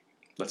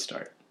Let's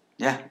start.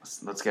 Yeah,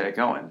 let's get it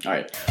going. All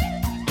right.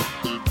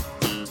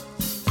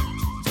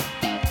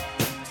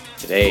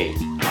 Today,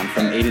 on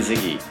From A to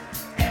Ziggy,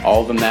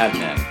 all the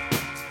madmen.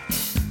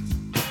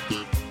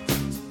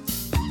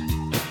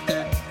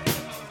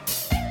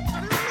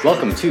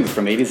 Welcome to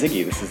From A to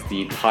Ziggy. This is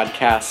the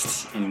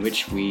podcast in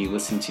which we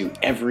listen to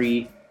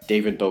every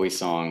David Bowie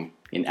song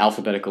in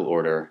alphabetical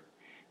order.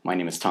 My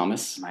name is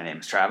Thomas. My name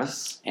is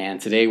Travis. And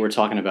today we're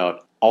talking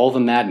about All the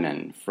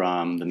Madmen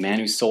from The Man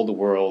Who Sold the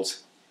World,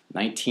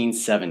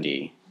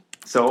 1970.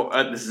 So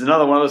this is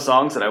another one of those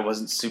songs that I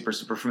wasn't super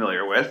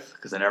familiar with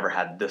because I never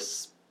had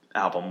this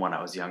album when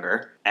I was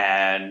younger.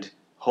 And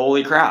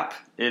holy crap,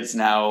 it's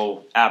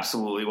now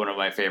absolutely one of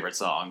my favorite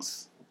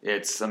songs.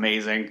 It's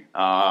amazing.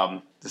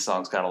 The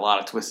song's got a lot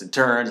of twists and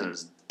turns, and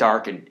it's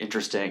dark and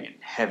interesting and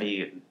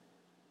heavy.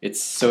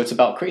 It's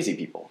about crazy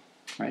people,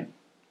 right?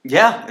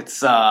 Yeah,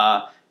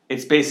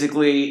 it's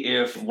basically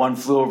if One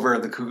Flew Over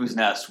the Cuckoo's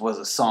Nest was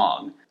a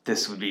song,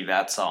 this would be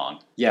that song.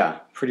 Yeah,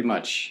 pretty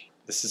much.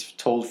 This is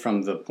told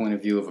from the point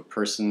of view of a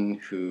person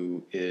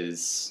who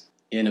is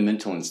in a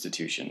mental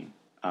institution,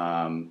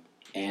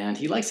 and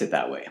he likes it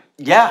that way.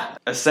 Yeah,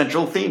 a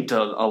central theme to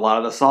a lot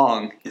of the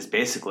song is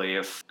basically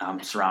if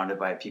I'm surrounded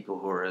by people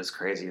who are as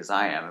crazy as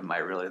I am I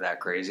really that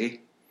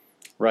crazy?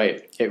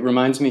 Right. It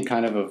reminds me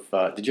kind of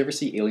did you ever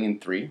see Alien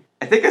 3?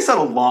 I think I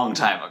saw it a long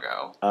time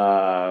ago.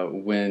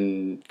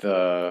 When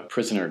the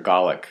prisoner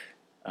Galek,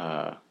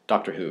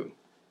 Doctor Who,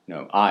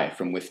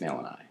 from Withnail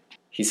and I,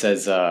 he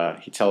says,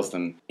 he tells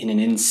them, in an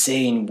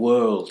insane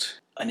world,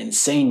 an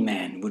insane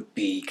man would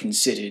be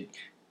considered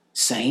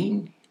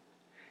sane?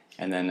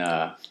 And then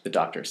the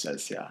doctor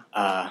says,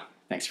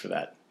 thanks for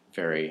that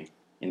very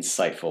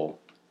insightful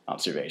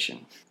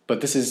observation. But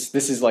this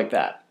is like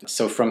that.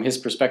 So from his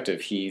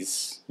perspective,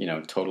 he's,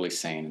 totally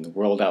sane. And the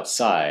world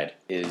outside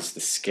is the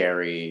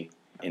scary,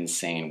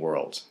 insane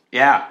world.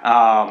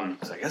 Yeah,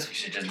 so I guess we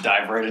should just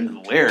dive right into the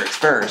lyrics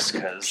first,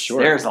 because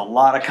There's a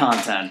lot of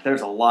content.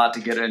 There's a lot to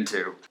get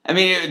into. I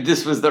mean,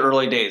 this was the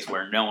early days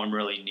where no one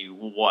really knew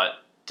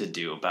what to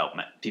do about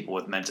people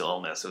with mental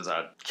illness. It was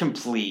a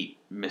complete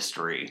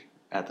mystery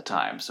at the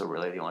time. So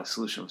really the only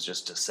solution was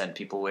just to send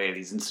people away to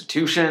these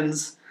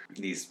institutions,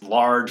 these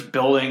large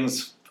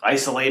buildings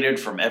isolated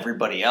from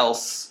everybody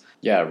else.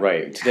 Yeah,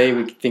 right. Today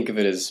we think of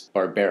it as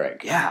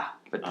barbaric. Yeah,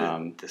 but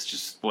this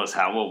just was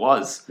how it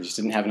was. They just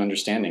didn't have an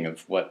understanding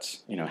of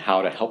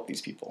how to help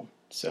these people.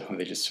 So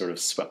they just sort of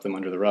swept them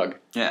under the rug.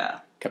 Yeah.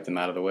 Kept them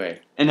out of the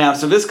way. And now,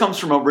 so this comes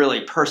from a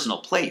really personal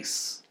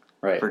place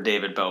for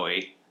David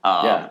Bowie.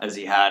 As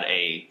he had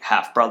a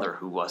half-brother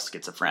who was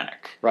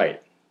schizophrenic.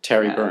 Right.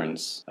 Terry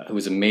Burns, who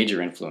was a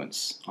major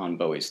influence on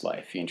Bowie's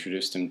life. He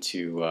introduced him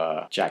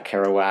to Jack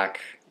Kerouac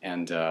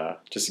and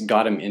just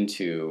got him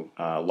into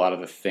a lot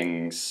of the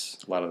things,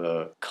 a lot of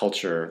the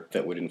culture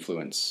that would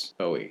influence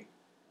Bowie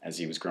as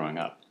he was growing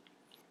up.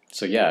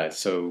 So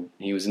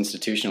he was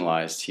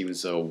institutionalized. He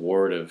was a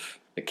ward of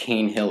the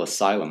Cane Hill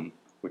Asylum,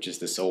 which is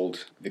this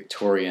old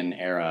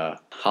Victorian-era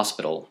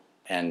hospital.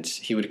 And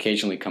he would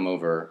occasionally come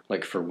over,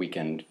 for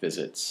weekend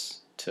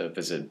visits, to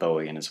visit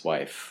Bowie and his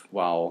wife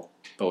while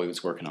Bowie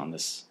was working on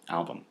this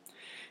album.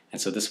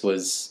 And so this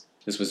was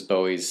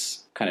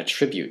Bowie's kind of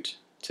tribute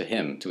to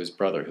him, to his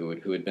brother,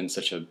 who had been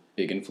such a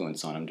big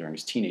influence on him during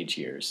his teenage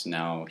years.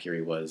 Now here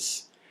he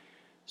was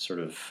sort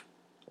of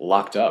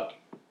locked up,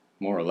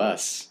 more or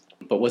less.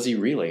 But was he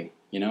really?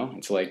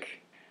 It's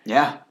like...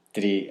 Yeah.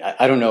 Did he...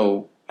 I don't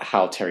know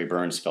how Terry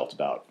Burns felt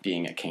about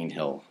being at Cane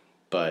Hill,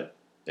 but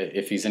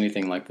if he's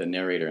anything like the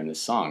narrator in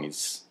this song,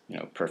 he's...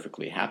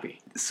 perfectly happy.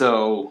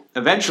 So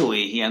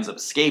eventually he ends up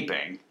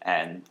escaping,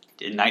 and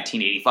in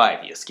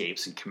 1985 he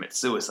escapes and commits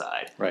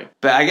suicide. Right.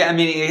 But I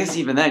guess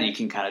even then you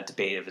can kind of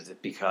debate if it's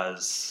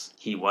because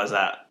he was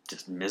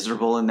just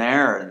miserable in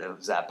there, and it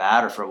was that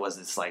bad, or if it was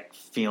this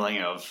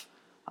feeling of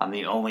I'm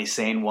the only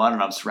sane one,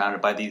 and I'm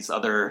surrounded by these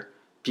other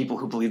people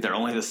who believe they're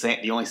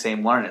the only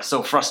sane one, and it's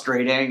so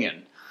frustrating.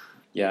 And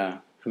yeah,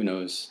 who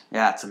knows?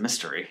 Yeah, it's a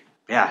mystery.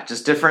 Yeah,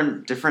 just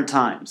different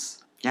times.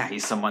 Yeah,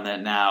 he's someone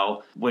that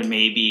now would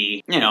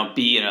maybe,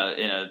 be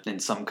in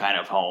some kind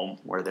of home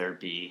where there'd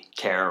be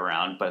care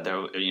around, but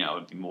there, it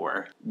would be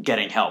more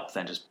getting help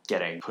than just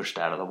getting pushed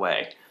out of the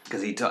way.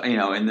 Because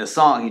in this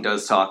song, he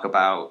does talk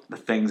about the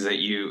things that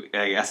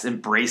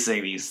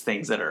embracing these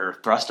things that are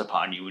thrust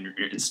upon you when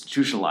you're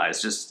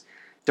institutionalized. Just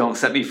don't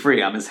set me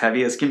free. I'm as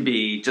heavy as can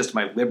be. Just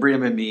my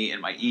Librium in me,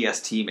 and my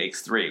EST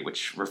makes 3,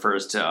 which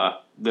refers to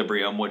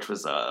Librium, which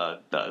was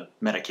the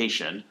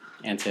medication.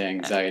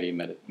 Anti-anxiety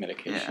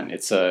medication. Yeah.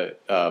 It's a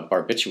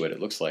barbiturate,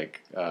 it looks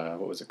like.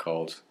 What was it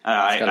called?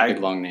 It's got a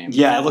big long name.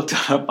 Yeah, I looked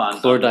it up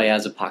on...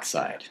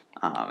 Chlordiazepoxide.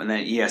 And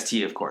then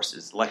EST, of course,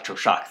 is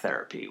electroshock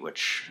therapy,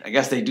 which I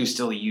guess they do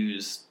still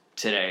use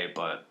today,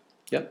 but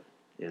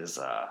is,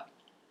 I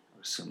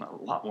assume, a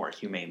lot more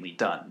humanely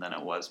done than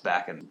it was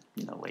back in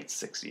the late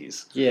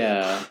 60s.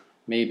 Yeah,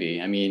 maybe.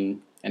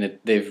 And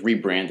they've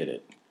rebranded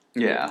it.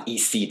 Yeah.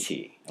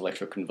 ECT,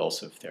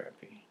 electroconvulsive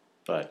therapy.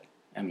 But...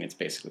 it's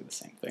basically the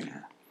same thing.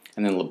 Yeah.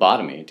 And then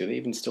lobotomy. Do they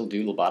even still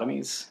do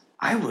lobotomies?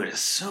 I would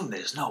assume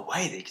there's no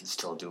way they can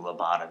still do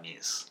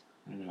lobotomies.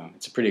 I don't know.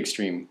 It's a pretty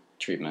extreme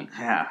treatment.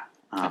 Yeah.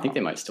 I think they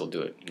might still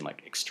do it in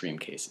like extreme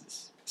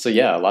cases. So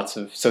yeah,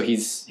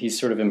 he's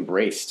sort of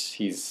embraced,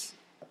 he's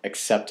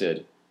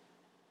accepted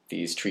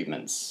these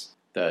treatments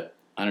that,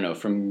 I don't know,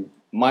 from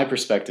my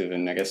perspective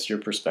and I guess your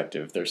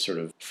perspective, they're sort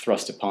of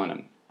thrust upon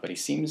him. But he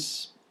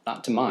seems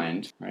not to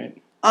mind,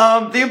 right?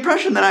 The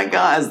impression that I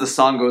got as the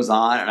song goes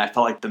on, and I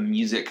felt like the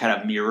music kind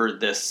of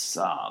mirrored this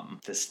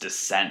this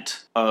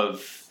descent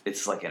of,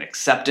 it's like an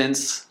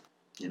acceptance,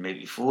 and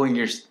maybe fooling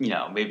your,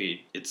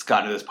 maybe it's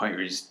gotten to this point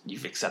where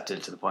you've accepted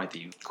it to the point that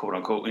you quote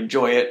unquote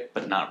enjoy it,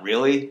 but not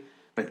really.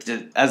 But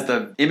as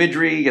the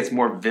imagery gets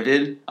more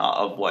vivid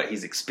of what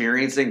he's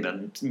experiencing,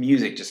 the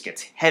music just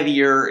gets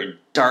heavier and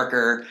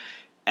darker,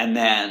 and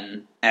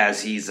then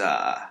as he's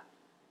at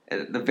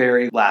the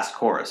very last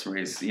chorus, where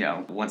he's,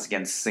 once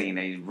again singing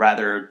that he'd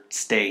rather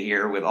stay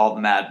here with all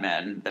the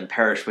madmen than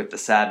perish with the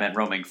sad men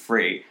roaming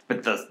free.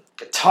 But the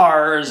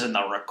guitars and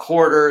the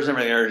recorders and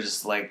everything are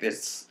just like,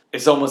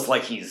 it's almost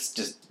like he's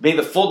just made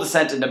the full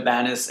descent into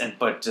madness,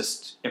 but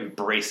just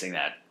embracing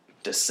that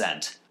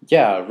descent.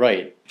 Yeah,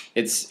 right.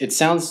 It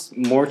sounds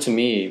more to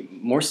me,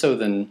 more so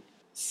than,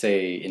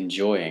 say,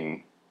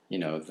 enjoying,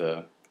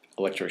 the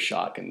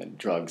electroshock and the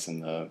drugs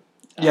and the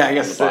I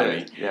guess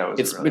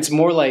lobotomy. It's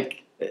more like,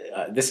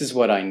 this is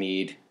what I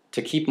need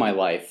to keep my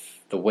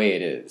life the way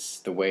it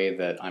is, the way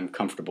that I'm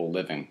comfortable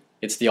living.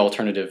 It's the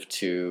alternative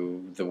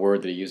to the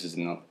word that he uses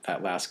in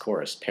that last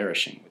chorus,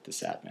 perishing with the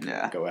sad men.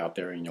 Yeah. Go out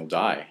there and you'll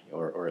die,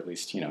 or at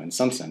least, in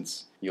some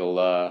sense,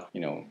 you'll,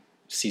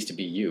 cease to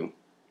be you.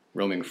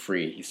 Roaming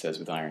free, he says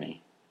with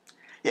irony.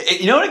 Yeah,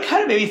 you know what? It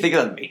kind of made me think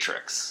of The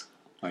Matrix.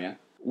 Oh, yeah?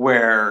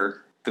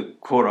 Where the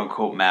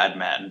quote-unquote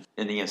madmen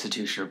in the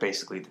institution are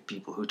basically the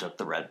people who took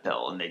the red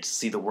pill, and they just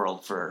see the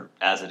world for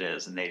as it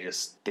is, and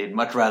they'd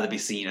much rather be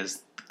seen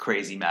as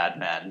crazy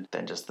madmen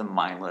than just the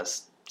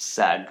mindless,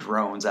 sad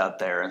drones out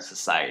there in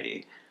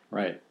society.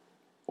 Right.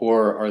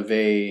 Or are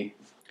they...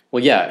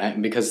 Well, yeah,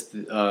 because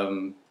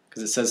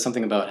it says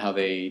something about how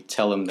they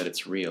tell him that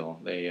it's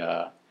real.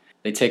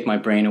 They take my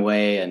brain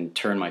away and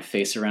turn my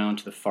face around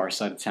to the far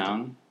side of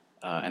town,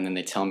 and then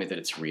they tell me that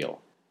it's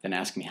real. Then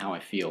ask me how I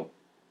feel.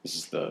 This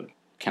is the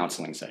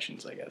counseling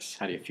sessions, I guess.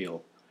 How do you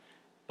feel?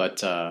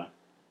 But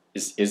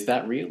is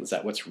that real? Is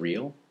that what's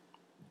real?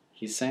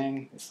 He's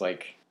saying? It's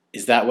like,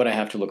 is that what I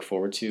have to look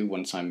forward to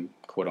once I'm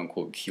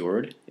quote-unquote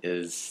cured?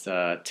 Is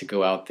to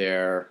go out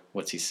there,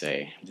 what's he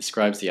say? He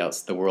describes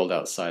the world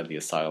outside the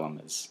asylum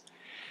as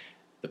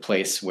the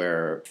place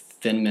where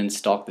thin men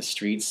stalk the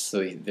streets.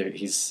 So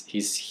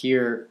he's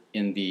here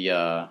in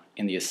the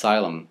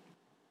asylum.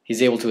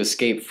 He's able to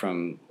escape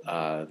from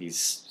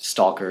these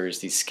stalkers,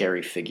 these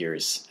scary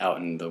figures out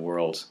in the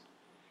world.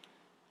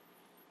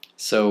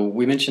 So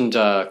we mentioned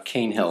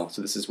Cane Hill.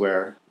 So this is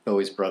where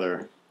Bowie's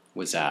brother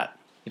was at.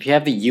 If you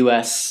have the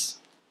US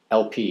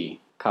LP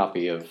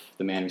copy of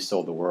The Man Who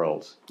Sold the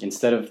World,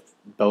 instead of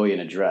Bowie in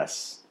a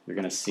dress, you're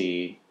going to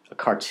see a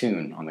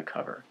cartoon on the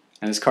cover.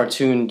 And this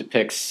cartoon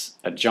depicts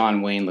a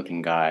John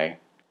Wayne-looking guy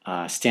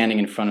standing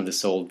in front of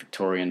this old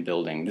Victorian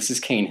building. This is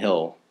Cane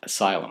Hill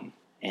Asylum.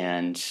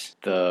 And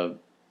the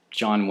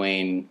John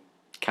Wayne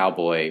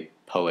cowboy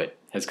poet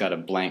has got a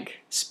blank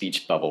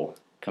speech bubble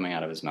coming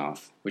out of his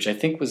mouth, which I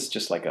think was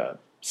just like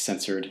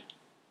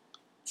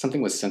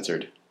something was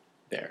censored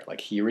there.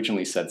 Like he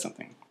originally said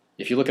something.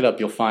 If you look it up,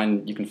 you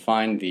can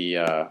find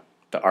the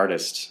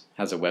artist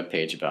has a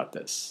webpage about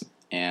this.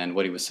 And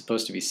what he was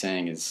supposed to be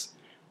saying is,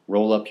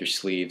 roll up your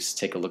sleeves,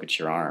 take a look at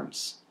your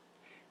arms,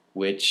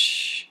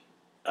 which,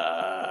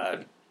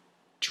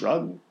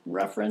 drug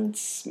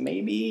reference,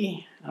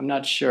 maybe? I'm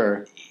not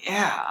sure.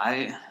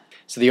 Yeah,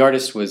 So the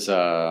artist was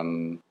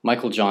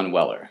Michael John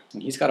Weller,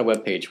 and he's got a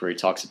webpage where he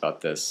talks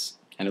about this,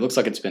 and it looks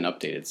like it's been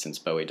updated since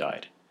Bowie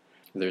died.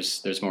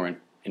 There's more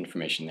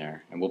information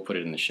there, and we'll put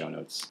it in the show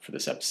notes for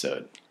this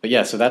episode. But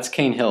yeah, so that's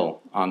Cane Hill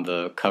on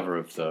the cover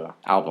of the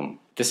album.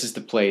 This is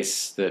the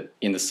place that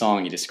in the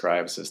song he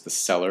describes as the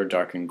cellar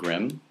dark and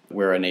grim,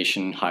 where a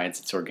nation hides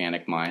its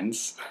organic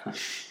minds.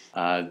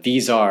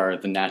 These are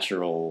the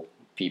natural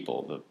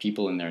people, the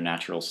people in their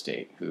natural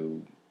state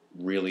who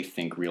really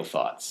think real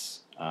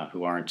thoughts,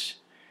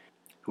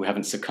 who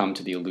haven't succumbed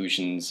to the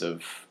illusions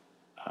of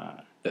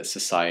that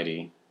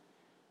society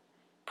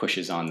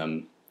pushes on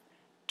them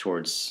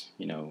towards,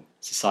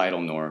 societal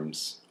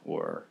norms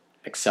or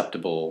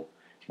acceptable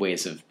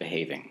ways of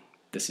behaving.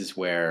 This is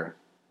where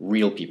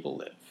real people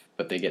live,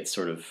 but they get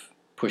sort of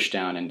pushed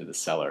down into the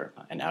cellar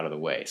and out of the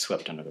way,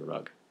 swept under the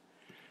rug.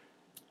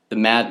 The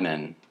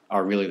madmen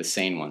are really the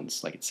sane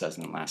ones, like it says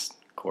in the last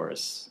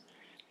chorus.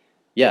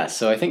 Yeah,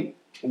 so I think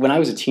when I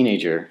was a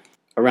teenager,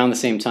 around the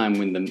same time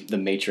when the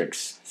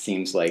Matrix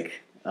seems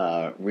like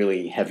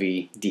really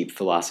heavy, deep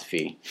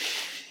philosophy,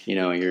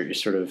 you're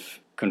sort of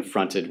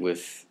confronted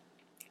with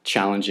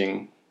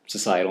challenging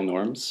societal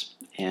norms,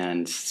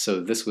 and so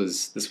this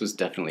was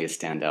definitely a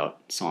standout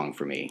song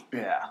for me.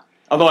 Yeah.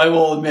 Although I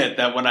will admit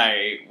that when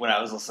I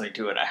was listening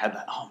to it, I had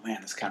that, oh man,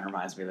 this kind of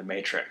reminds me of The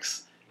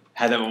Matrix.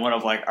 had that moment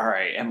of like, all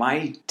right, am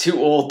I too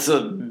old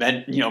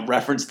to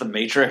reference the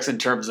Matrix in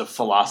terms of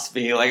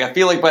philosophy? Like, I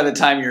feel like by the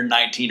time you're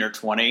 19 or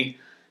 20,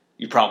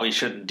 you probably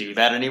shouldn't do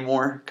that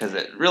anymore because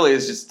it really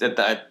is just that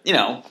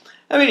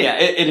I mean, yeah,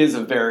 it is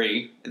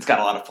it's got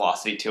a lot of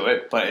philosophy to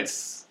it, but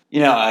it's,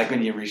 like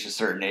when you reach a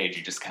certain age,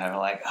 you just kind of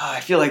like, I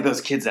feel like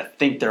those kids that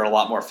think they're a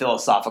lot more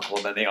philosophical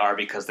than they are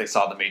because they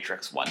saw The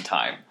Matrix one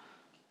time.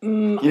 You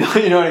know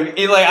what I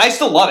mean? Like, I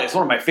still love it. It's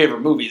one of my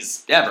favorite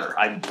movies ever.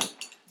 I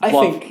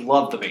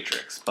love The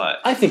Matrix, but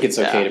I think it's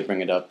okay to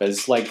bring it up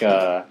as like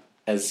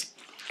as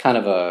kind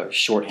of a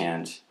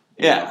shorthand.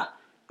 Yeah.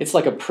 It's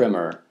like a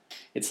primer.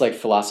 It's like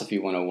Philosophy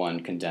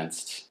 101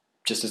 condensed.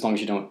 Just as long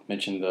as you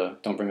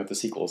don't bring up the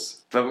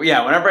sequels. But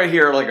yeah, whenever I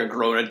hear like a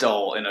grown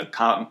adult in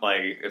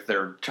if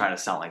they're trying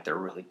to sound like they're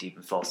really deep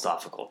and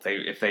philosophical,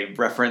 if they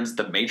reference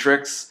The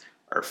Matrix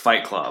or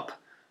Fight Club,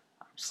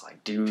 I'm just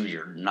like, dude,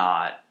 you're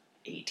not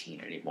 18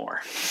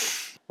 anymore.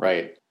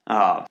 Right.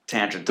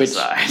 Tangent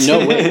aside.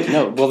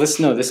 No. Well, this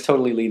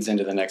totally leads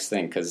into the next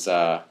thing because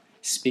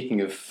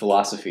speaking of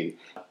philosophy,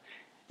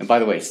 and by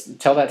the way,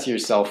 tell that to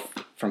yourself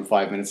from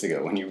 5 minutes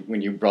ago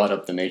when you brought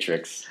up The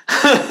Matrix.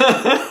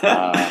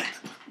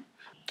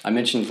 I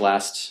mentioned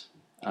last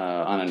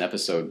on an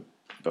episode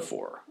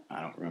before, I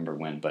don't remember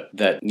when, but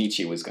that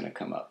Nietzsche was going to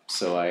come up.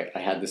 So I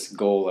had this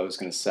goal I was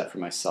going to set for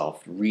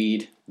myself: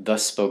 read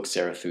Thus Spoke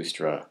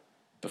Zarathustra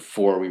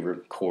before we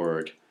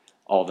record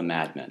All the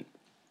Madmen.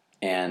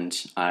 And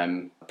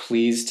I'm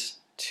pleased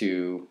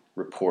to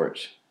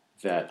report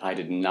that I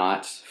did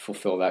not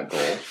fulfill that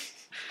goal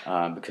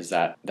because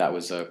that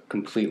was a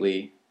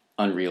completely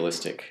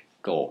unrealistic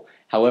goal.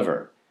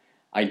 However,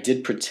 I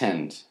did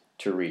pretend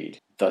to read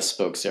Thus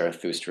Spoke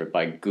Zarathustra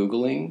by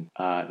Googling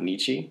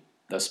Nietzsche,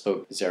 Thus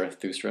Spoke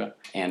Zarathustra,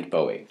 and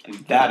Bowie. And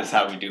that is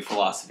how we do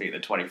philosophy in the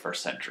 21st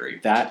century.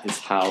 That is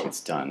how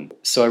it's done.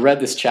 So I read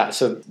this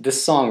So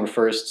this song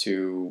refers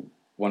to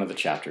one of the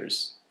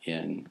chapters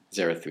in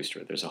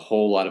Zarathustra. There's a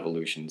whole lot of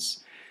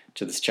allusions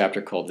to this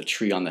chapter called The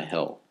Tree on the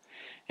Hill.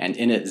 And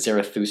in it,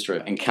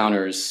 Zarathustra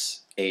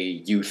encounters a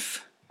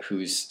youth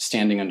who's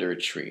standing under a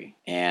tree.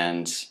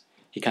 And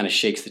he kind of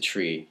shakes the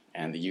tree,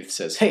 and the youth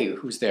says, "Hey,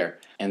 who's there?"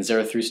 And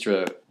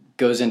Zarathustra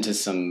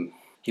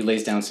he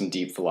lays down some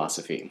deep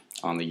philosophy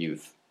on the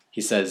youth.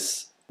 He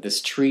says,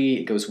 this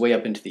tree goes way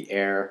up into the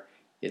air.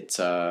 It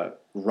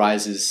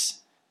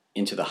rises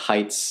into the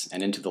heights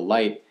and into the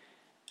light.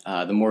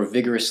 The more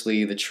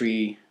vigorously the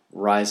tree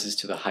rises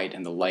to the height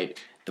and the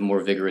light, the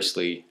more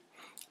vigorously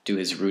do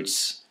his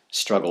roots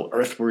struggle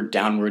earthward,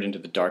 downward, into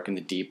the dark and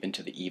the deep,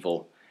 into the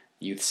evil.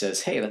 The youth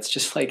says, "Hey, that's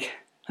just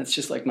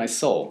like my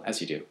soul,"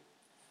 as you do.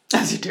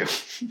 As you do.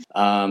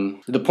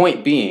 The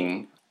point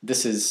being,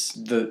 this is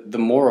the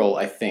moral,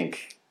 I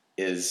think,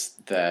 is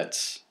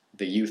that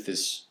the youth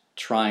is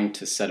trying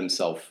to set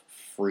himself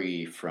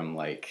free from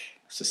like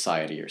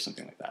society or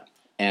something like that.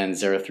 And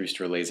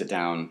Zarathustra lays it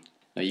down.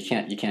 No, you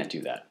can't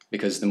do that,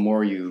 because the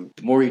more you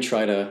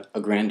try to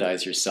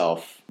aggrandize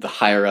yourself, the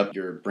higher up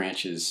your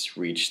branches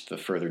reach, the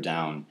further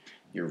down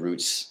your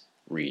roots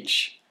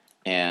reach,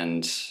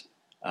 and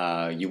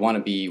you want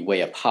to be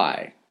way up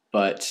high,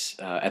 but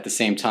at the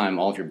same time,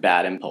 all of your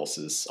bad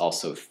impulses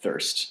also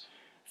thirst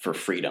for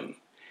freedom.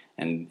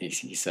 And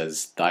he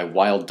says, "Thy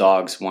wild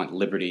dogs want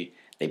liberty;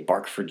 they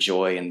bark for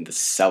joy in the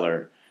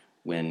cellar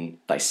when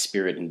thy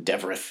spirit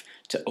endeavoreth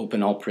to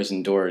open all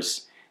prison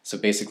doors." So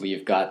basically,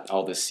 you've got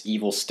all this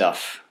evil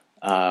stuff,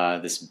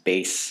 this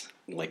base,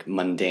 like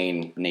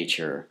mundane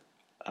nature,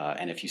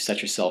 and if you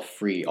set yourself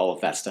free, all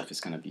of that stuff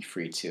is going to be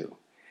free too.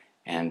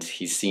 And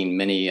he's seen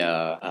many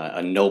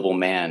a noble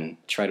man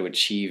try to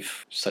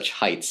achieve such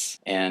heights,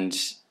 and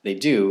they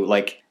do,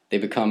 like, they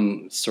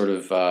become sort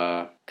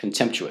of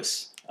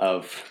contemptuous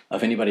of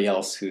anybody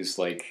else who's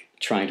like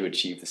trying to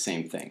achieve the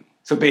same thing.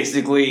 So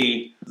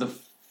basically, the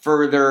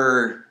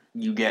further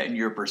you get in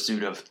your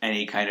pursuit of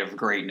any kind of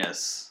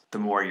greatness, the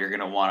more you're going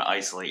to want to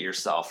isolate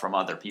yourself from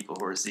other people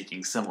who are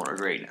seeking similar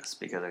greatness,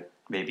 because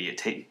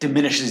it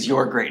diminishes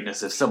your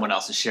greatness if someone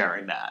else is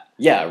sharing that.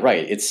 Yeah,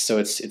 right. It's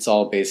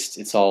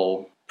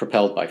all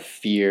propelled by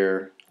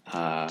fear.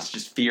 It's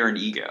just fear and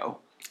ego.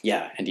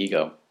 Yeah, and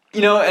ego.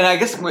 And I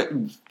guess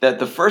that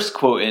the first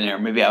quote in there,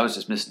 maybe I was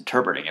just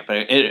misinterpreting it, but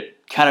it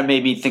kind of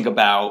made me think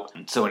about,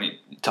 so when you're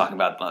talking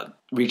about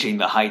reaching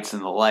the heights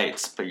and the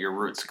lights, but your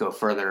roots go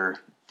further.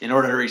 In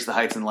order to reach the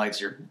heights and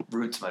lights, your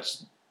roots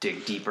must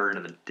dig deeper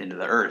into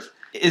the earth.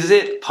 Is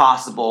it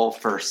possible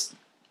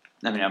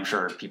I'm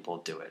sure people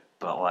do it,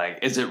 but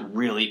is it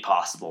really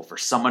possible for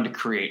someone to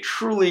create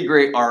truly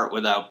great art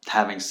without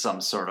having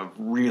some sort of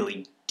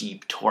really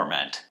deep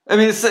torment? I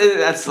mean,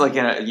 that's like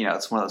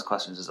it's one of those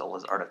questions: is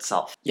art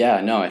itself?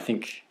 Yeah, no, I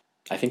think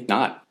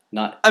not.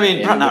 Not. I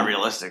mean, not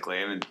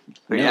realistically.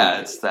 But no, yeah,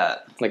 it's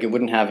that. Like, it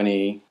wouldn't have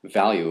any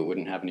value. It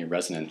wouldn't have any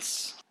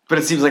resonance. But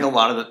it seems like a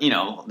lot of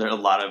a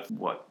lot of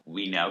what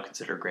we now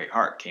consider great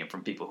art came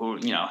from people who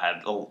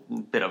had a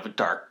bit of a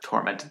dark,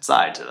 tormented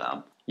side to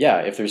them. Yeah,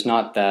 if there's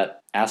not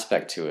that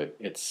aspect to it,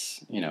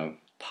 it's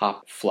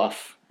pop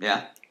fluff.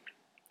 Yeah.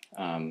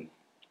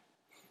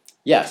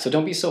 Yeah. So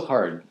don't be so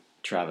hard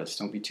Travis.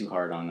 Don't be too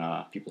hard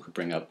on people who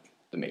bring up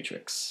The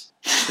Matrix.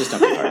 Just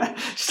don't be hard.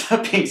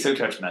 Stop being so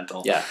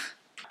judgmental. Yeah.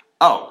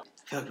 Oh,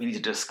 I feel like we need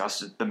to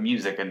discuss the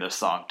music in this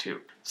song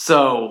too.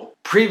 So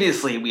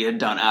previously we had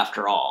done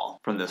After All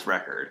from this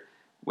record,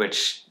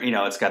 which, you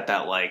know, it's got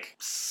that like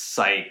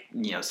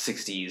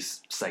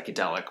 60s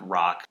psychedelic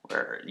rock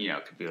where, you know,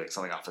 it could be like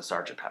something off of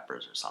Sgt.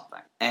 Pepper's or something.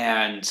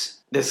 And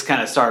this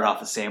kind of started off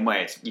the same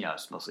way. It's, you know,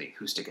 it's mostly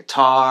acoustic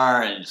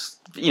guitar and just,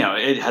 you know,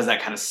 it has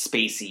that kind of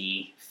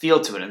spacey feel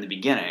to it in the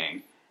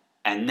beginning.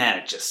 And then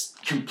it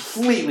just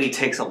completely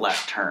takes a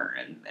left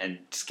turn and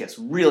just gets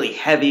really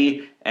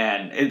heavy,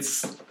 and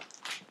it's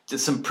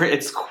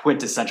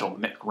quintessential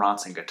Mick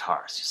Ronson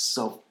guitar. It's just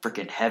so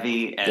freaking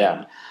heavy,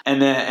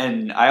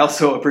 and I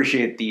also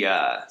appreciate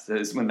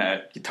when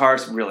the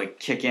guitars really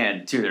kick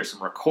in too. There's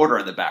some recorder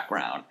in the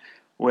background,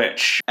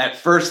 which at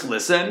first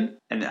listen,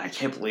 and I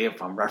can't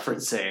believe I'm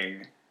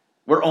referencing.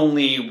 We're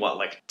only,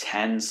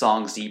 10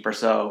 songs deep or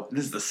so.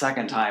 This is the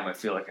second time I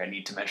feel like I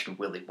need to mention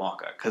Willy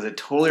Wonka, because it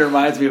totally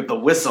reminds me of the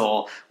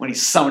whistle when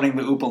he's summoning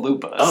the Oompa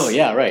Loompas. Oh,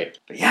 yeah, right.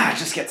 But yeah, it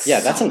just gets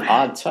that's an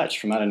odd touch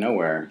from out of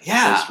nowhere.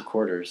 Yeah. Those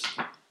recorders.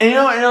 And, you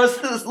know, and I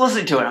was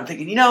listening to it, I'm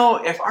thinking, you know,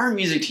 if our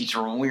music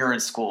teacher when we were in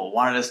school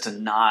wanted us to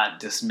not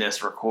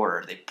dismiss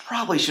recorder, they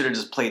probably should have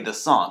just played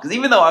this song. Because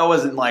even though I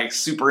wasn't,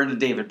 super into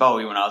David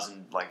Bowie when I was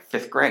in,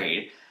 5th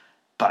grade,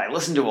 but I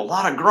listened to a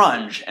lot of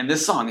grunge, and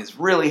this song is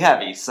really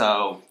heavy,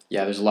 so...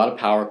 Yeah, there's a lot of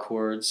power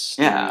chords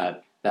in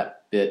that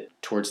bit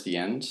towards the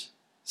end.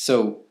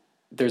 So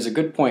there's a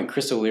good point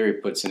Chris O'Leary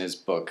puts in his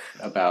book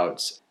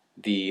about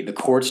the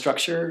chord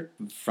structure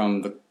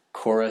from the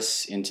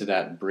chorus into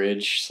that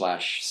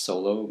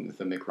bridge/solo,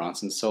 the Mick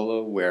Ronson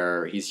solo,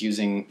 where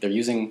they're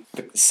using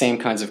the same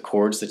kinds of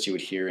chords that you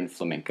would hear in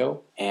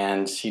flamenco.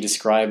 And he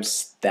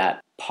describes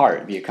that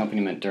part, the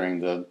accompaniment during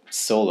the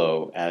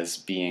solo, as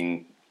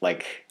being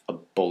like a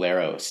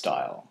bolero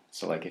style.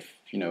 So like if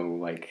you know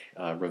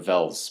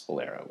Ravel's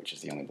bolero, which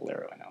is the only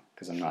bolero I know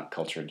because I'm not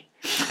cultured,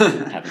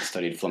 haven't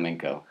studied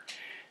flamenco.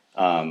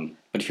 But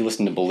if you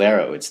listen to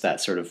bolero, it's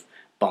that sort of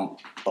bump,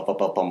 bump, bump,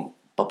 bump, bump,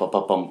 bump,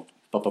 bump, bump,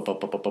 bump, bump,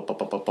 bump, bump, bump,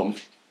 bump, bump, bump,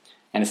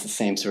 and it's the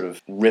same sort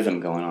of rhythm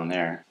going on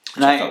there,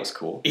 which I thought was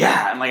cool.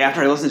 Yeah, and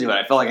after I listened to it,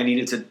 I felt like I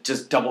needed to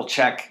just double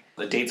check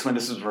the dates when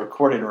this was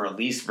recorded and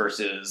released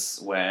versus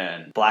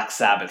when Black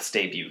Sabbath's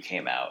debut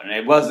came out. And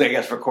it was, I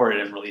guess,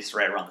 recorded and released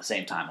right around the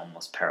same time,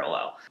 almost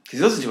parallel. Because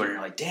you listen to it and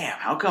you're like, damn,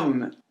 how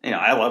come,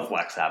 I love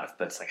Black Sabbath,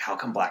 but it's like, how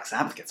come Black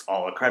Sabbath gets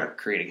all the credit for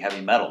creating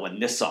heavy metal when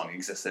this song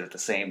existed at the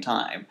same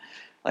time?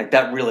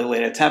 That really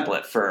laid a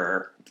template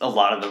for a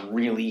lot of the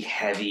really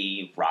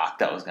heavy rock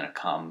that was going to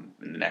come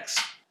in the next,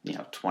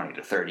 20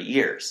 to 30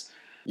 years.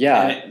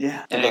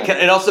 Yeah. And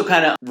it also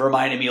kind of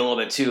reminded me a little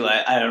bit, too.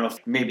 I don't know if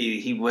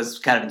maybe he was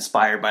kind of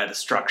inspired by the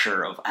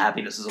structure of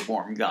Happiness is a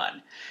Warm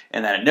Gun,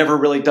 and that it never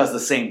really does the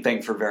same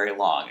thing for very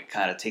long. It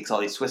kind of takes all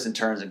these twists and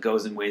turns and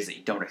goes in ways that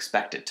you don't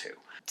expect it to.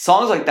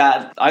 Songs like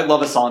that, I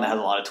love a song that has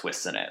a lot of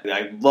twists in it.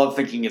 I love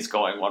thinking it's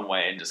going one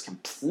way and just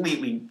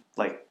completely,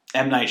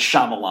 M. Night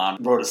Shyamalan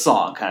wrote a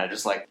song, kind of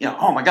just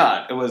oh my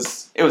god, it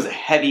was a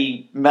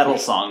heavy metal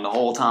song the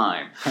whole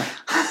time.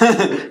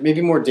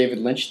 Maybe more David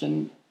Lynch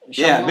than...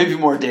 Yeah, maybe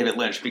more David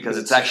Lynch because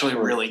it's actually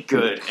really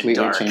good and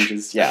dark.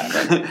 Changes,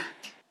 yeah.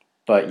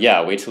 But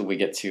yeah, wait till we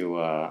get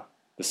to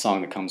the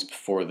song that comes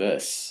before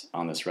this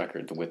on this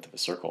record, The Width of a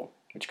Circle,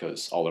 which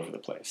goes all over the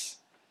place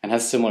and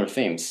has similar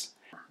themes.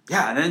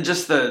 Yeah, and then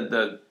just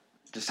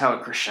just how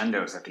it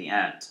crescendos at the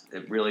end.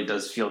 It really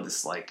does feel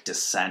this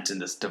descent in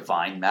this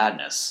divine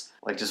madness,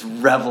 just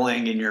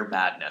reveling in your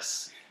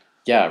madness.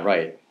 Yeah,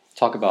 right.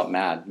 Talk about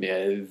mad.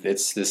 Yeah,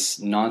 it's this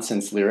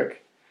nonsense lyric.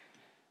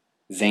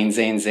 Zayn,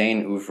 Zayn,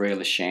 Zayn, ouvrez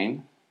la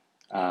chaîne.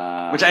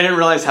 Which I didn't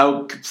realize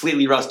how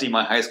completely rusty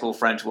my high school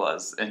French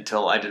was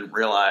until I didn't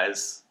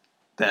realize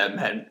that it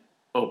meant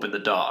open the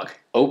dog.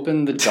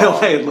 Open the dog. Until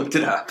I had looked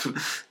it up.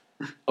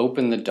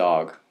 Open the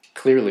dog.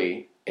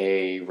 Clearly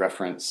a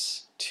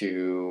reference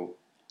to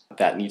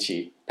that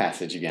Nietzsche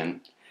passage again.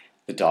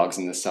 The dogs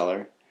in the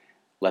cellar.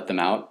 Let them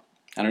out.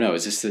 I don't know.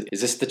 Is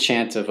this the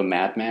chant of a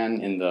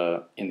madman in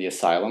the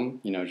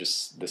asylum?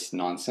 Just this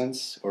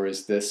nonsense, or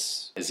is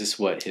this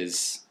what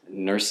his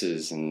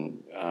nurses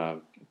and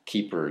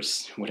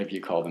keepers, whatever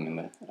you call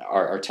them,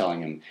 are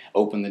telling him?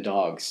 Open the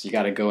dogs. You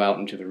got to go out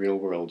into the real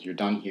world. You're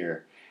done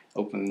here.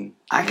 Open.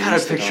 I kind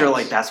of picture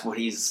that's what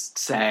he's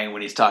saying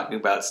when he's talking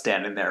about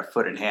standing there,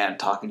 foot in hand,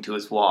 talking to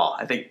his wall.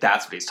 I think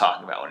that's what he's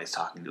talking about when he's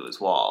talking to his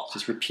wall.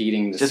 Just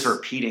repeating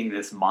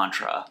this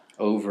mantra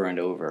over and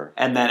over.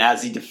 And then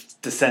as he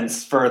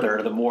descends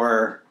further, the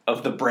more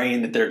of the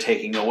brain that they're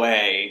taking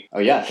away. Oh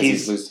yeah,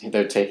 he's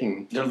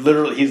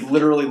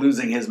literally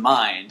losing his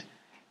mind.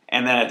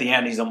 And then at the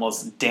end, he's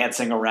almost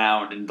dancing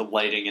around and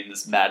delighting in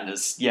this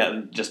madness.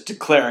 Yeah, just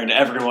declaring to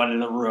everyone in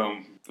the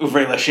room,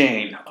 ouvrez la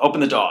chaîne,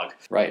 open the dog.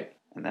 Right.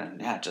 And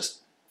then, it just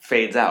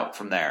fades out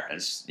from there.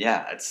 It's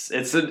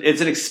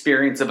an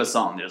experience of a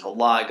song. There's a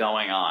lot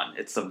going on.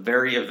 It's a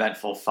very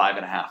eventful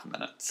 5.5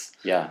 minutes.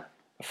 Yeah.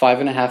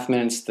 5.5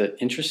 minutes that,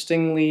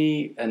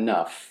 interestingly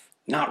enough,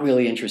 not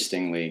really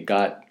interestingly,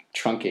 got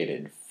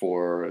truncated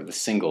for the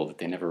single that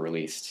they never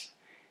released.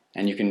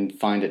 And you can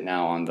find it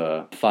now on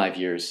the 5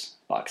 Years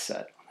box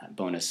set, on that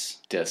bonus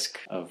disc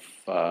of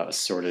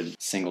assorted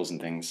singles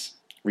and things.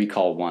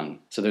 Recall 1.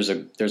 So there's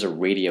a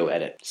radio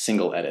edit,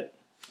 single edit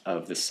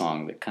of this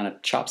song that kind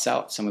of chops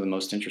out some of the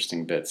most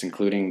interesting bits,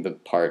 including the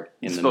part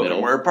in the middle.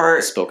 Spoken word part?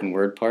 The spoken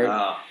word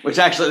part. Which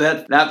actually,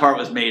 that part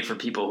was made for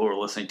people who were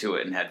listening to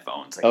it in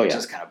headphones. Like, it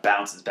just kind of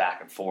bounces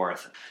back and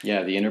forth.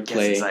 Yeah, the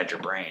interplay. Gets inside your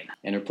brain.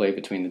 Interplay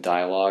between the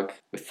dialogue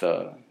with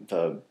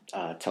the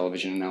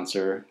television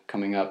announcer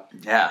coming up.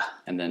 Yeah.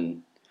 And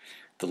then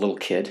the little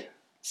kid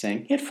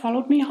saying, "It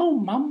followed me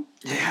home, Mom."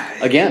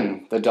 Yeah.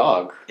 Again, the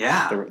dog.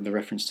 Yeah. The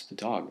reference to the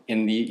dog.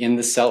 In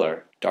the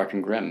cellar, dark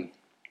and grim.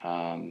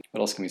 What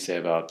else can we say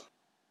about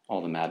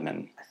All the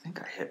Madmen? I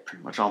think I hit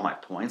pretty much all my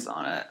points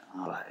on it.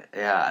 But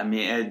yeah, I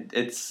mean,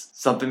 it's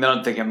something that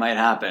I'm thinking might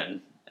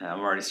happen. And I'm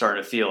already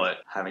starting to feel it,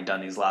 having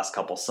done these last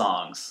couple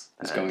songs.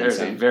 There's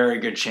a very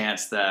good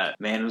chance that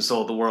Man Who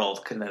Sold the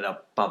World could end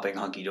up bumping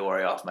Hunky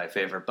Dory off my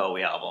favorite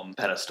Bowie album,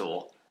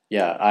 Pedestal.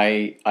 Yeah,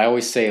 I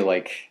always say,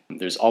 like,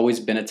 there's always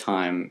been a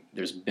time,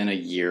 there's been a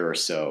year or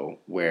so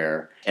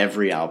where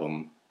every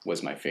album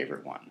was my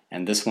favorite one.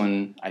 And this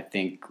one, I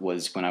think,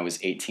 was when I was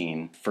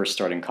 18, first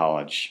starting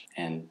college,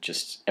 and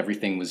just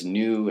everything was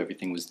new,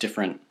 everything was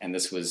different, and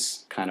this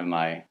was kind of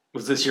my...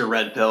 Was this your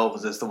red pill?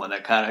 Was this the one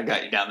that kind of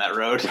got you down that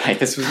road? Right,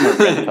 this was my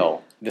red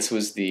pill. This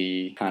was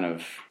the kind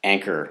of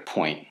anchor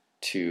point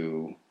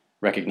to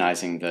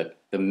recognizing that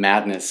the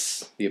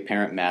madness, the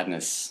apparent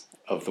madness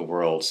of the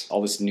world,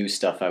 all this new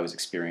stuff I was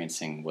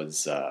experiencing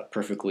was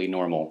perfectly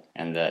normal,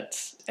 and that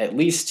at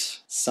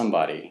least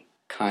somebody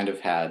kind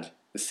of had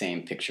the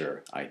same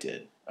picture I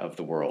did of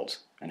the world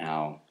and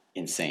how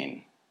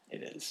insane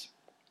it is.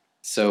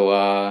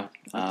 So,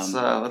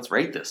 let's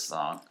rate this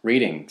song.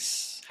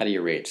 Ratings. How do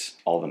you rate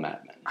All the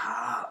Madmen?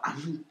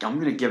 I'm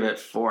going to give it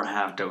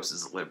 4.5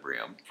 doses of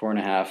Librium.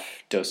 4.5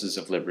 doses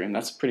of Librium.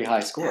 That's a pretty high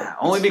score. Yeah,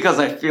 only because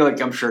I feel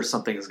like I'm sure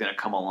something is going to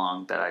come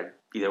along that I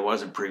either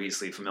wasn't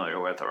previously familiar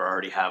with or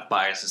already have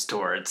biases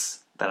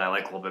towards that I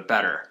like a little bit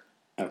better.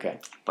 Okay.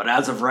 But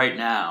as of right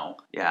now,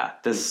 yeah,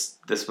 this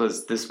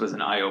was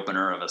an eye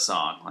opener of a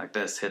song. Like,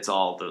 this hits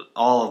all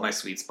of my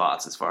sweet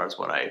spots as far as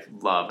what I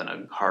love in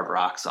a hard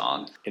rock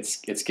song.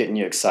 It's getting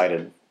you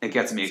excited. It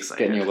gets me excited.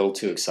 Getting you a little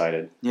too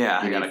excited.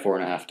 Yeah, you need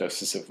 4.5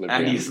 doses of Librium.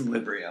 I need some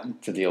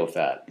Librium to deal with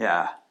that.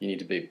 Yeah, you need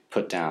to be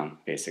put down.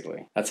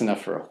 Basically, that's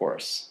enough for a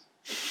horse,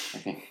 I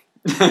think.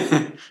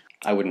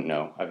 I wouldn't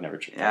know. I've never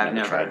tried. Yeah, I've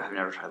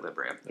never tried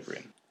Librium.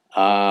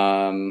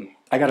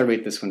 I gotta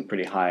rate this one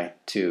pretty high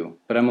too,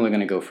 but I'm only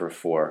gonna go for a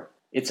 4.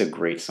 It's a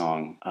great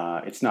song.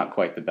 It's not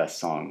quite the best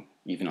song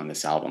even on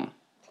this album,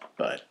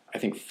 but I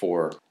think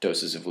 4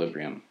 doses of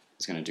Librium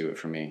is gonna do it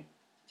for me.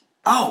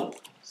 Oh,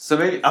 so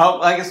maybe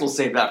I guess we'll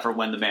save that for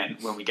when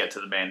we get to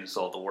the Man Who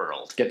Sold the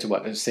World. Get to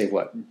what? Say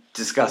what?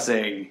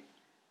 Discussing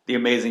the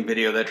amazing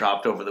video that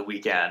dropped over the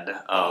weekend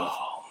of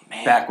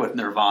Back with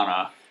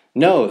Nirvana.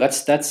 No,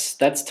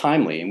 that's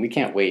timely, and we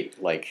can't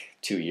wait like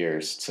 2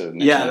 years to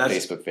mention a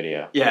Facebook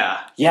video.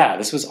 Yeah,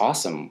 this was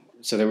awesome.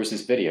 So there was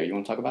this video. You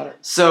want to talk about it?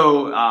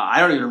 So I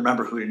don't even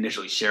remember who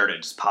initially shared it.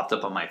 It just popped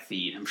up on my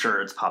feed. I'm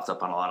sure it's popped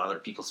up on a lot of other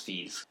people's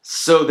feeds.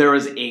 So there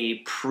was a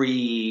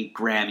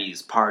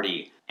pre-Grammys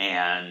party,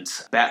 and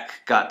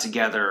Beck got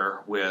together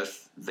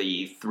with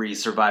the 3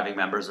 surviving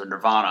members of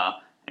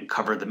Nirvana and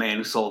covered The Man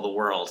Who Sold the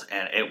World,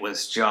 and it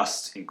was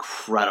just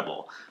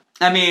incredible.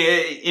 I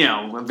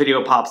mean, when a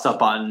video pops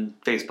up on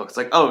Facebook, it's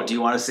like, oh, do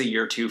you want to see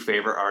your 2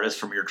 favorite artists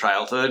from your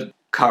childhood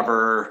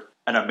cover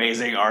an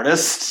amazing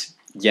artist?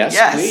 Yes,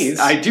 please.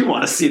 I do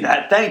want to see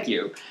that. Thank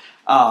you.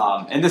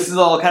 And this is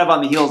all kind of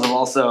on the heels of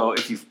also,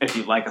 if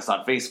you like us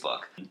on Facebook,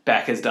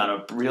 Beck has done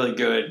a really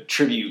good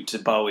tribute to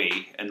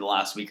Bowie in the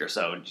last week or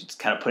so, just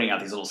kind of putting out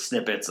these little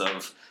snippets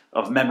of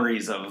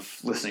memories of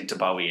listening to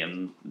Bowie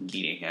and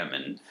meeting him.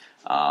 And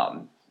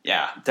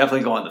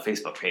definitely go on the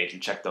Facebook page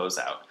and check those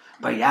out.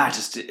 But yeah,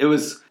 it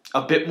was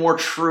a bit more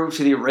true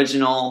to the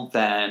original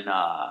than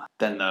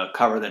the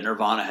cover that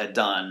Nirvana had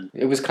done.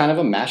 It was kind of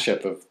a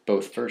mashup of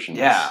both versions.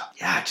 Yeah,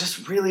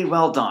 just really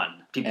well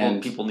done.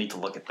 People need to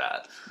look at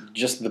that.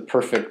 Just the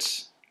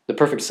perfect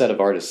set of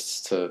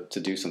artists to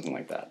do something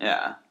like that.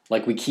 Yeah.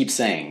 Like we keep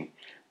saying,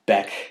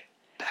 Beck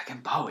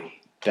and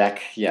Bowie.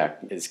 Beck,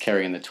 is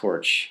carrying the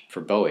torch for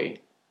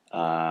Bowie.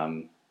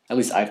 At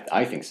least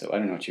I think so. I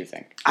don't know what you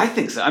think. I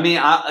think so. I mean,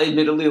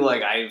 admittedly,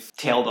 like, I've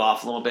tailed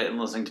off a little bit in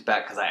listening to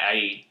Beck because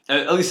I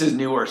at least his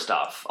newer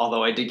stuff.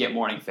 Although I did get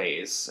Morning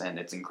Phase, and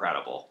it's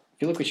incredible. I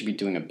feel like we should be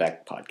doing a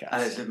Beck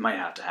podcast. It might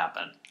have to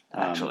happen,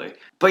 actually.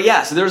 But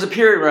yeah, so there was a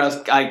period where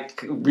I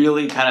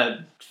really kind of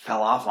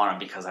fell off on him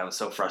because I was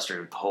so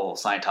frustrated with the whole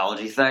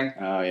Scientology thing.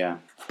 Oh, yeah.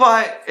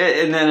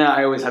 And then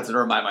I always had to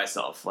remind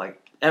myself,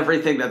 like,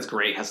 everything that's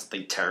great has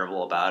something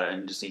terrible about it,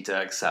 and just need to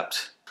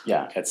accept.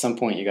 Yeah, at some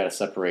point you got to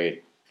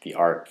separate the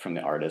art from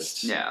the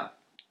artist. Yeah.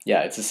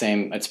 Yeah, it's the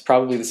same. It's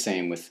probably the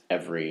same with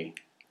every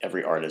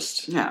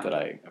artist that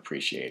I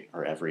appreciate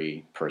or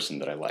every person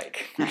that I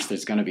like.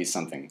 There's going to be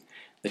something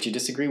that you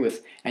disagree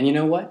with. And you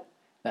know what?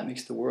 That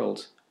makes the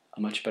world a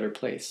much better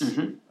place.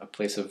 Mhm. A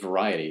place of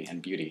variety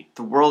and beauty.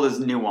 The world is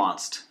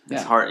nuanced.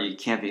 It's Yeah. hard. You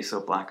can't be so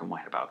black and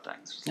white about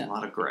things. There's Yeah. a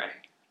lot of gray.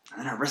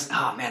 And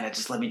then that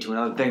just led me to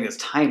another thing that's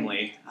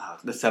timely.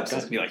 This episode's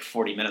going to be like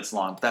 40 minutes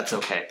long, but that's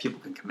okay. People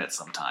can commit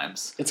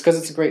sometimes. It's because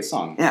it's a great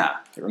song. Yeah.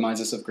 It reminds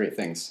us of great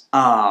things.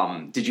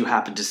 Did you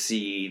happen to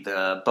see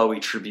the Bowie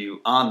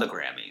tribute on the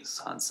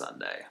Grammys on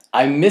Sunday?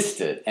 I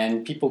missed it,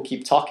 and people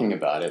keep talking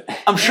about it.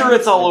 I'm sure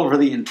it's all over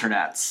the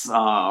internets.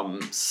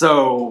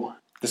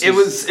 It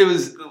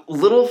was a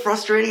little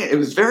frustrating. It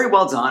was very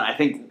well done. I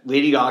think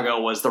Lady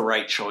Gaga was the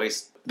right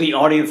choice. The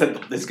audience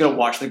that is going to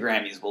watch the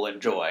Grammys will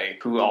enjoy,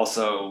 who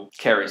also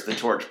carries the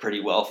torch pretty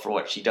well for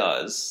what she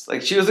does.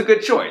 Like, she was a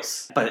good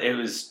choice. But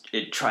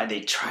they tried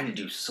to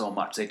do so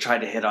much. They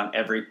tried to hit on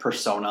every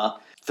persona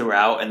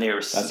throughout, and they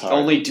were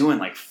only doing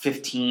like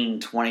 15,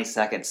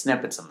 20-second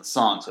snippets of the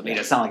song. So it made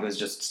it sound like it was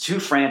just too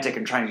frantic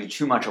and trying to do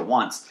too much at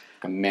once.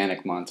 A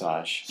manic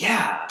montage.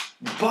 Yeah,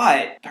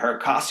 but her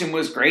costume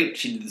was great.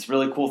 She did this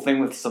really cool thing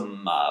with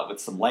some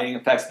lighting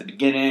effects at the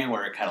beginning,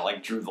 where it kind of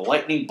like drew the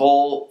lightning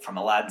bolt from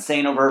Aladdin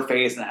Sane over her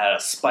face, and it had a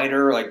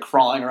spider like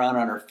crawling around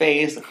on her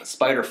face, like a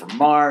spider from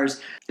Mars.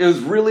 It was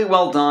really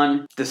well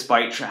done,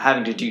 despite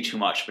having to do too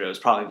much. But it was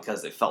probably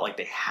because they felt like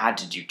they had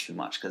to do too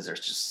much because there's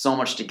just so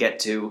much to get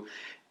to,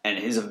 and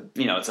it's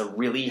a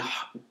really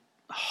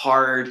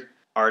hard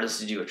artists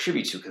to do a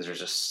tribute to because there's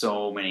just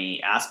so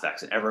many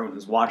aspects, and everyone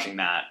who's watching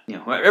that,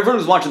 everyone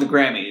who's watching the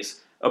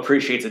Grammys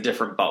appreciates a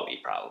different Bowie,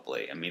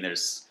 probably. I mean,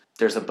 there's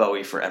a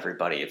Bowie for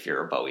everybody if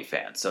you're a Bowie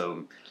fan.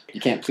 So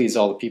you can't please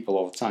all the people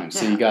all the time.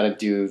 So you got to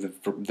do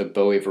the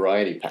Bowie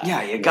variety pack.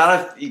 Yeah, you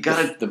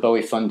gotta the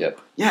Bowie fun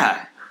dip.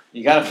 Yeah,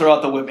 you gotta throw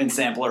out the Whitman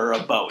sampler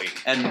of Bowie,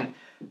 and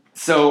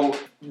so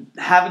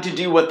having to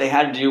do what they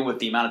had to do with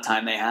the amount of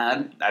time they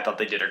had, I thought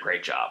they did a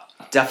great job.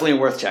 Definitely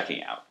worth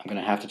checking out. I'm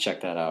gonna have to check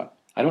that out.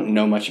 I don't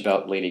know much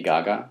about Lady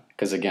Gaga,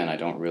 because again, I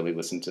don't really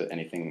listen to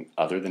anything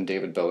other than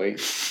David Bowie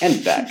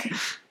and Beck.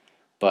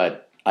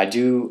 But I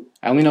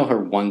only know her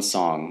one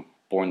song,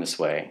 Born This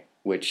Way,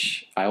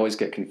 which I always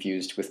get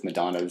confused with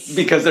Madonna's.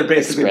 Because they're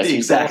basically the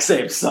exact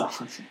same song.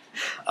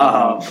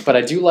 But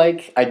I do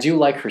like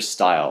her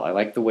style. I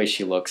like the way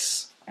she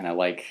looks, and I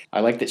like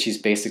that she's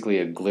basically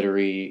a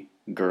glittery,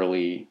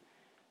 girly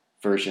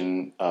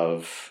version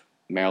of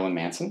Marilyn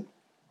Manson.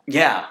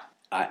 Yeah.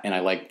 And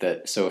I like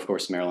that, so of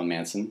course Marilyn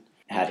Manson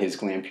had his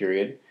glam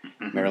period.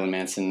 Mm-hmm. Marilyn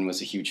Manson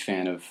was a huge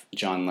fan of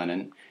John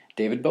Lennon.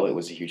 David Bowie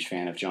was a huge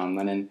fan of John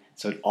Lennon.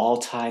 So it all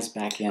ties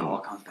back in. It all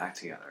comes back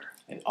together.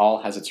 It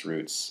all has its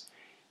roots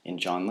in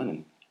John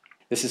Lennon.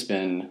 This has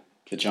been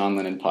the John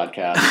Lennon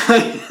Podcast.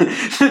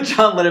 The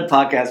John Lennon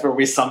Podcast, where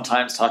we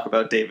sometimes talk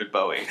about David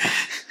Bowie.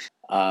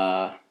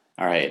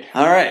 All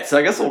right. So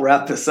I guess we'll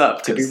wrap this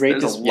up. Did we rate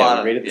this?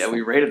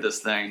 We rated this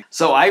thing.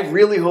 So I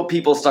really hope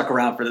people stuck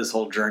around for this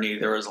whole journey.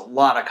 There was a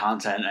lot of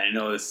content. I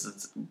know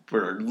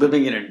we're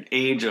living in an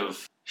age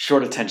of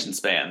short attention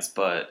spans,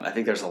 but I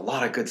think there's a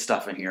lot of good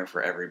stuff in here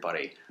for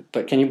everybody.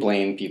 But can you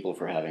blame people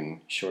for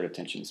having short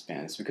attention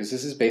spans? Because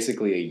this is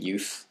basically a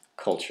youth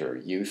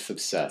culture,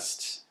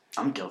 youth-obsessed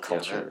I'm guilty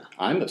culture. of it.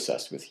 I'm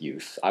obsessed with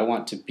youth. I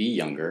want to be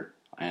younger,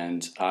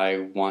 and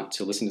I want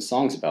to listen to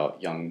songs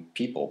about young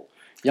people.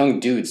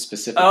 Young dudes,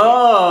 specifically.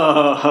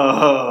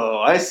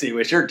 Oh, I see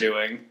what you're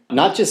doing.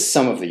 Not just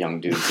some of the young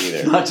dudes,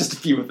 either. Not just a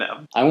few of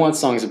them. I want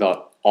songs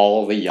about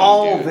all the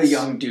young dudes. All the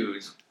young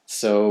dudes.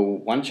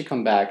 So why don't you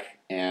come back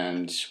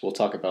and we'll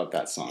talk about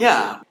that song.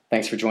 Yeah.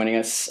 Thanks for joining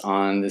us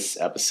on this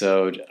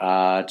episode.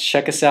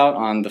 Check us out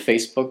on the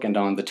Facebook and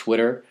on the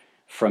Twitter,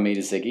 From A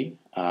to Ziggy.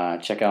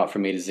 Check out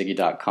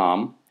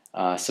FromAtoziggy.com.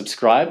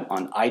 Subscribe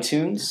on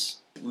iTunes.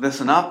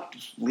 Listen up,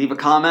 leave a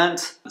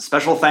comment.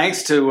 Special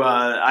thanks to,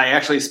 I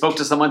actually spoke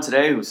to someone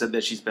today who said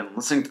that she's been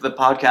listening to the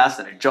podcast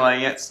and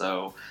enjoying it.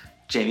 So,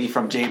 Jamie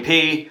from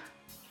JP,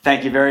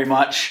 thank you very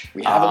much.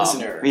 We have a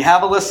listener. We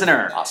have a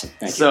listener. Awesome,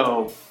 thank you.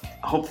 So,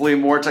 hopefully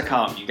more to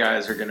come. You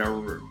guys are going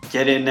to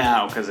get in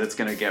now because it's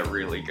going to get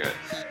really good.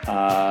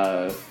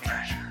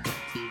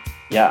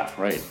 Yeah,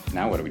 right.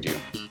 Now what do we do?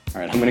 All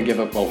right, I'm going to give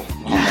up on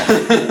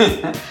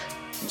that.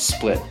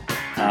 Split.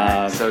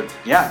 So,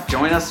 yeah,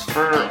 join us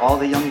for all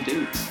the young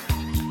dudes.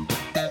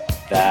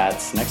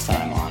 That's next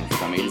time on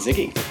From A to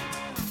Ziggy.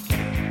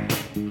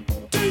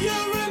 Do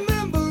you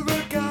remember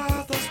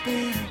Agatha's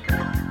being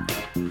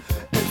in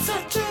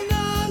such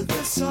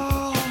another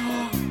song?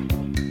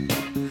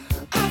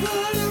 I've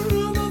heard a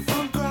rumor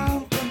from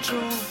ground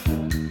control.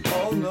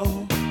 Oh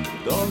no,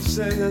 don't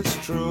say it's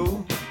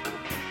true.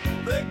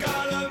 They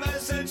got a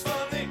message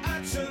from the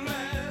Action Man.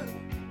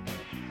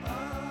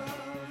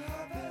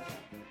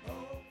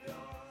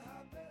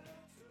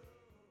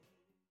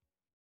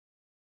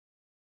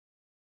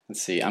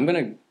 Let's see. How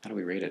do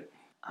we rate it?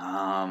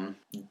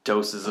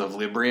 Doses of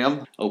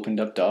Librium. Opened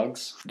Up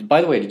Dogs.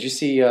 By the way, did you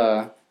see,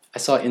 I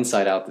saw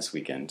Inside Out this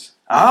weekend.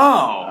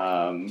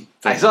 Oh!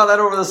 I saw that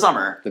over the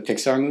summer. The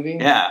Pixar movie?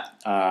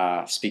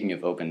 Yeah. Speaking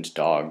of opened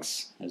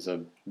dogs, there's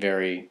a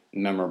very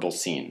memorable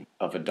scene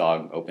of a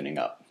dog opening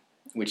up,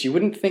 which you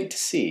wouldn't think to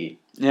see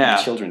in a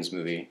children's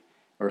movie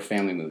or a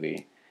family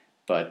movie.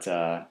 But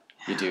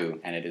You do,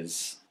 and it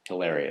is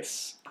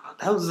hilarious.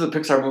 Those are the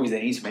Pixar movies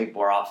they need to make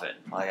more often.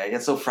 Like, I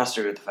get so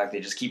frustrated with the fact they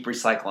just keep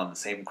recycling the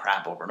same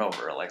crap over and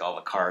over, like all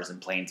the Cars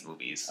and Planes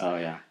movies. Oh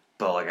yeah.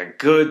 But like a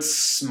good,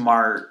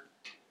 smart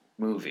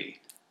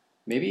movie.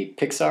 Maybe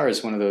Pixar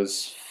is one of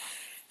those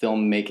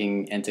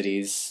filmmaking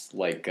entities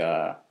like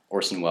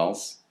Orson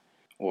Welles,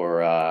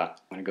 or I'm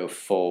gonna go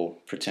full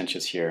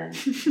pretentious here and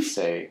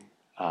say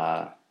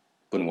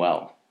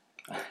Buñuel,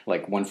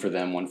 like one for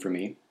them, one for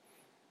me.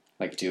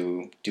 Like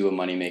do a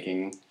money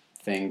making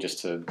thing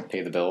just to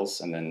pay the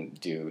bills, and then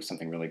do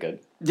something really good.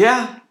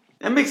 Yeah,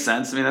 it makes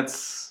sense. I mean,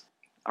 that's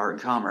art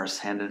and commerce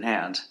hand in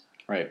hand.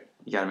 Right.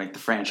 You got to make the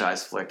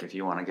franchise flick if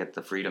you want to get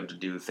the freedom to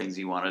do the things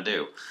you want to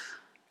do.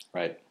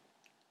 Right.